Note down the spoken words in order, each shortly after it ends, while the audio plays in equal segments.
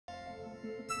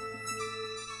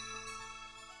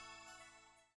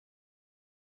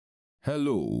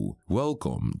Hello,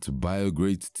 welcome to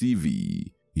BioGreat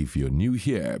TV. If you're new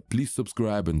here, please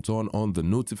subscribe and turn on the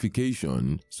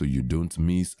notification so you don't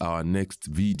miss our next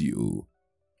video.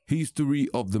 History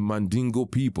of the Mandingo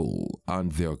people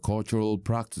and their cultural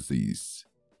practices.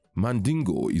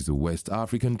 Mandingo is a West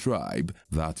African tribe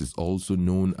that is also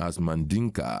known as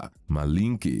Mandinka,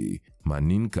 Malinke,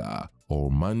 Maninka, or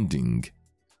Manding.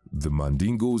 The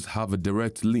Mandingoes have a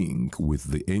direct link with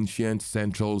the ancient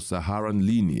Central Saharan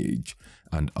lineage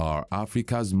and are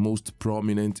Africa's most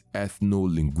prominent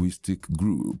ethno-linguistic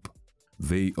group.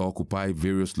 They occupy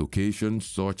various locations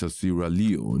such as Sierra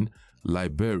Leone,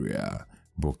 Liberia,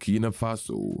 Burkina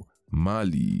Faso,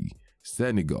 Mali,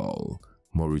 Senegal,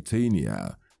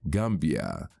 Mauritania,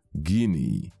 Gambia,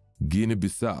 Guinea,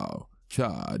 Guinea-Bissau,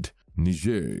 Chad,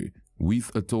 Niger,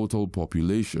 with a total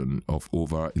population of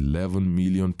over 11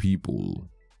 million people.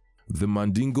 The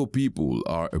Mandingo people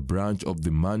are a branch of the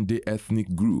Mandé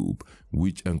ethnic group,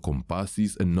 which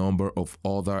encompasses a number of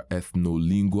other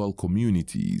ethno-lingual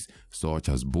communities such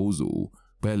as Bozo,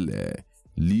 Kpelle,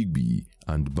 Ligbi,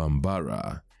 and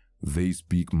Bambara. They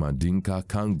speak Mandinka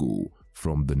kango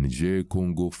from the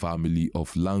Niger-Congo family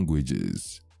of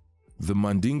languages. The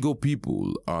Mandingo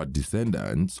people are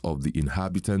descendants of the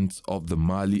inhabitants of the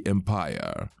Mali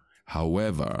Empire.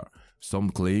 However, some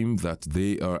claim that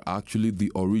they are actually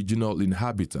the original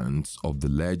inhabitants of the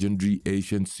legendary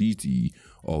ancient city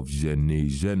of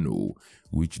Djenné-Djenno,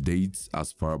 which dates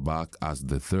as far back as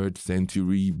the 3rd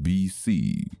century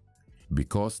BC.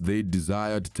 Because they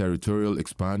desired territorial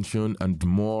expansion and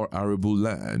more arable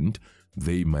land,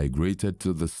 they migrated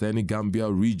to the Senegambia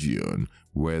region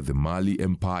where the Mali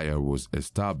Empire was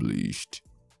established.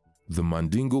 The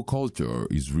Mandingo culture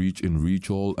is rich in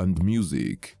ritual and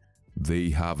music. They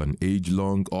have an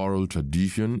age-long oral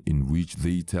tradition in which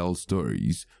they tell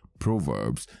stories,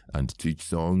 proverbs, and teach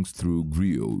songs through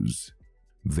griots.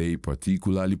 They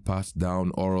particularly pass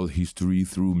down oral history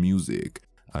through music,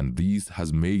 and this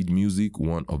has made music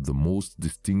one of the most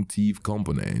distinctive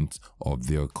components of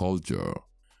their culture.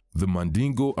 The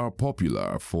Mandingo are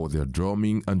popular for their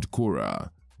drumming and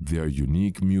kora, their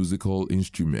unique musical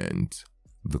instrument.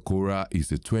 The kora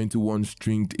is a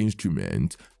 21-stringed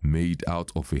instrument made out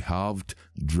of a halved,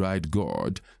 dried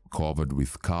gourd covered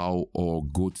with cow or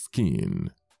goat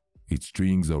skin. Its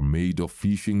strings are made of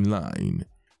fishing line.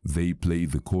 They play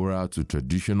the kora to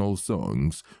traditional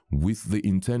songs with the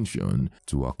intention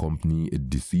to accompany a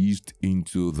deceased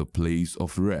into the place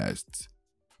of rest.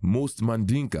 Most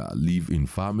Mandinka live in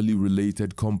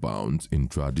family-related compounds in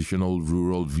traditional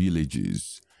rural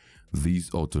villages.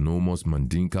 These autonomous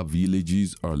Mandinka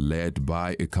villages are led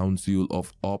by a council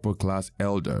of upper-class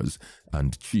elders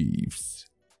and chiefs.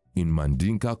 In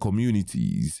Mandinka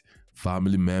communities,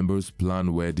 family members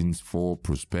plan weddings for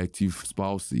prospective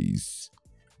spouses.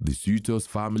 The suitor's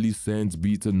family sends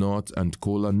bitter nuts and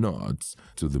kola nuts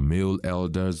to the male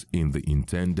elders in the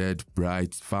intended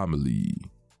bride's family.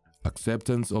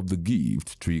 Acceptance of the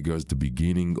gift triggers the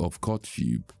beginning of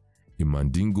courtship. A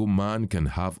Mandingo man can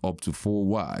have up to 4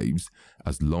 wives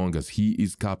as long as he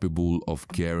is capable of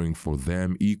caring for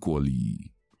them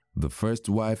equally. The first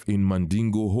wife in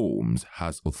Mandingo homes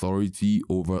has authority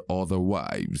over other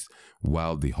wives,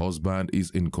 while the husband is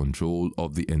in control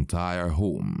of the entire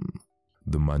home.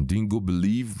 The Mandingo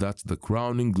believe that the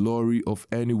crowning glory of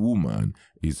any woman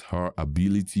is her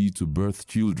ability to birth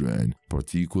children,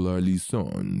 particularly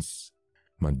sons.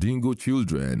 Mandingo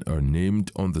children are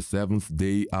named on the 7th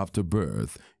day after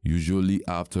birth, usually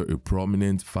after a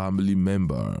prominent family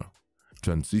member.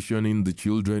 Transitioning the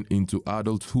children into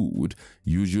adulthood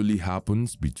usually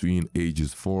happens between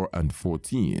ages 4 and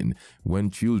 14,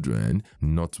 when children,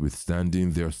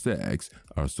 notwithstanding their sex,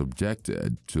 are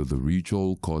subjected to the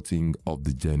ritual cutting of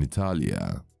the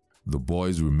genitalia. The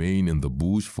boys remain in the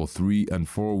bush for 3 and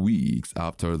 4 weeks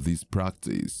after this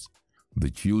practice. The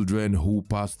children who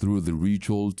pass through the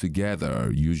ritual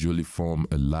together usually form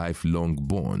a lifelong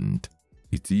bond.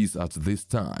 It is at this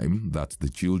time that the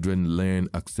children learn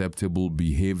acceptable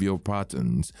behavior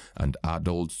patterns and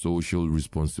adult social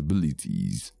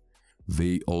responsibilities.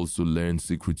 They also learn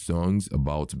secret songs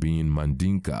about being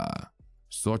Mandinka.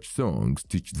 Such songs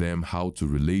teach them how to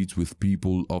relate with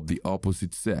people of the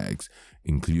opposite sex,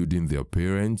 including their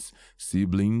parents,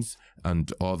 siblings,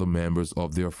 and other members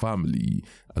of their family,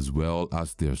 as well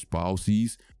as their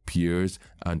spouses, peers,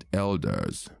 and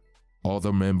elders.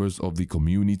 Other members of the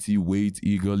community wait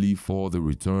eagerly for the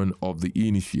return of the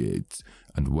initiates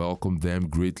and welcome them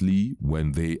greatly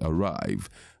when they arrive,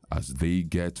 as they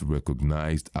get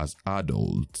recognized as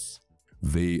adults.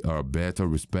 They are better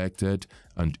respected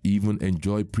and even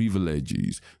enjoy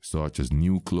privileges such as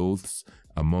new clothes,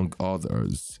 among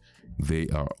others. They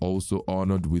are also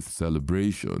honored with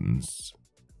celebrations.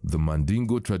 The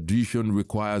Mandingo tradition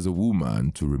requires a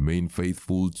woman to remain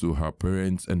faithful to her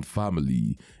parents and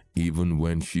family even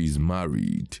when she is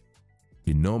married.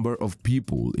 A number of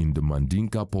people in the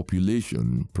Mandinka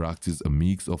population practice a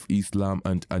mix of Islam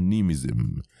and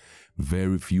animism.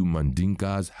 Very few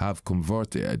Mandinkas have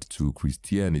converted to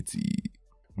Christianity.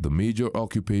 The major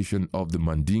occupation of the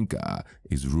Mandinka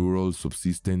is rural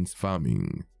subsistence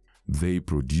farming. They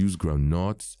produce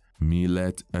groundnuts,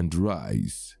 millet, and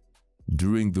rice.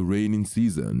 During the rainy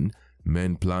season,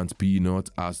 men plant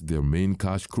peanuts as their main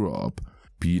cash crop.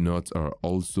 Peanuts are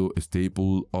also a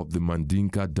staple of the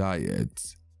Mandinka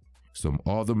diet. Some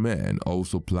other men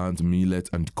also plant millet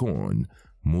and corn,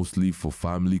 mostly for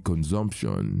family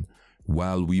consumption,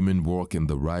 while women work in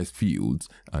the rice fields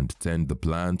and tend the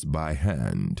plants by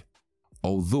hand.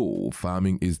 Although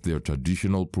farming is their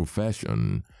traditional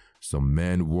profession, some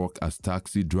men work as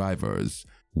taxi drivers,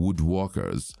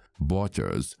 woodworkers,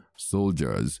 butchers,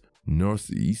 soldiers,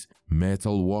 nurses,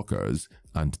 metal workers,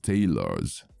 and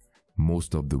tailors.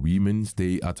 Most of the women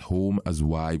stay at home as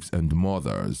wives and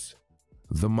mothers.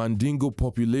 The Mandingo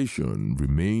population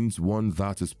remains one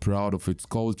that is proud of its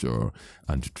culture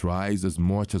and tries as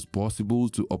much as possible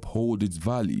to uphold its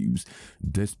values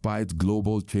despite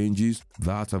global changes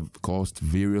that have caused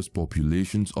various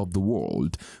populations of the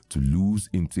world to lose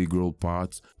integral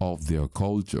parts of their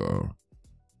culture.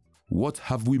 What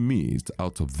have we missed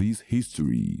out of this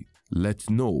history? Let's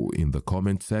know in the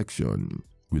comment section.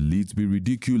 Will it be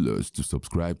ridiculous to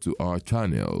subscribe to our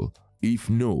channel? If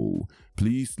no,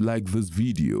 please like this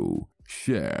video,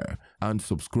 share, and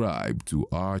subscribe to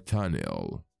our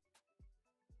channel.